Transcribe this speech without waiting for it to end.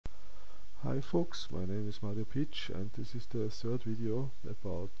Hi folks, my name is Mario Pitch and this is the third video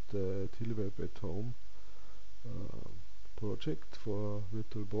about the TiddlyWeb at home project for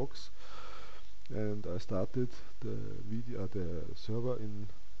VirtualBox. And I started the server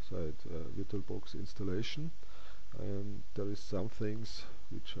inside VirtualBox installation, and there is some things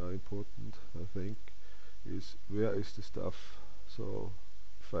which are important. I think is where is the stuff. So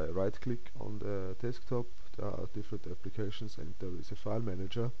if I right click on the desktop, there are different applications and there is a file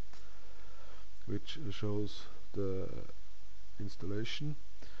manager which shows the installation,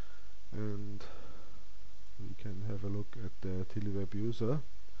 and we can have a look at the TiddlyWeb user.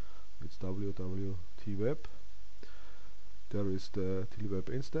 It's www.TiddlyWeb. There is the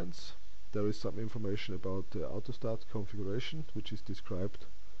TiddlyWeb instance. There is some information about the autostart configuration, which is described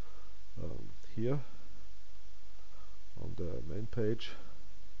here on the main page.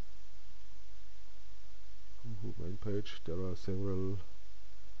 There are several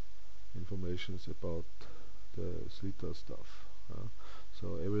informations about the Slita stuff.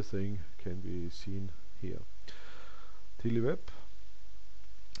 So everything can be seen here. TiddlyWeb.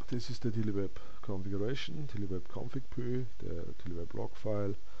 This is the TiddlyWeb configuration, TiddlyWeb config.py, the TiddlyWeb log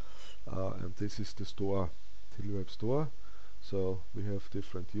file, and this is the store, TiddlyWeb store. So we have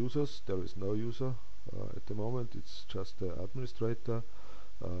different users. There is no user at the moment. It's just the administrator.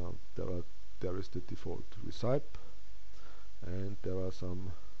 There is the default recipe, and there are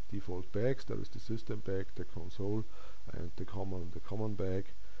some default bags. There is the system bag, the console, and the common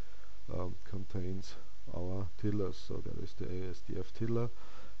bag contains our tillers. So there is the ASDF tiller,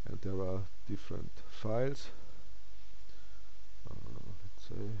 and there are different files. Let's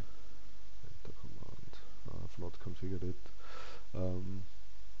say enter command. I've not configured it. Open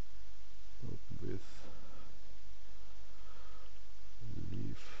with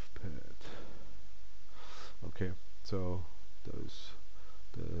leaf pad. Okay, so there is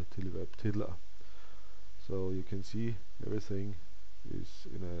the TiddlyWeb tiddler. So you can see everything is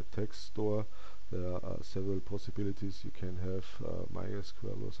in a text store. There are several possibilities. You can have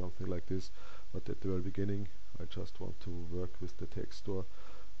MySQL or something like this, but at the very beginning I just want to work with the text store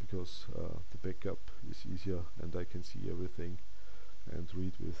because the backup is easier and I can see everything and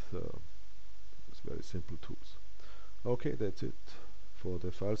read with very simple tools. Okay, that's it for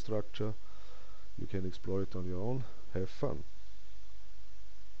the file structure. You can explore it on your own. Have fun.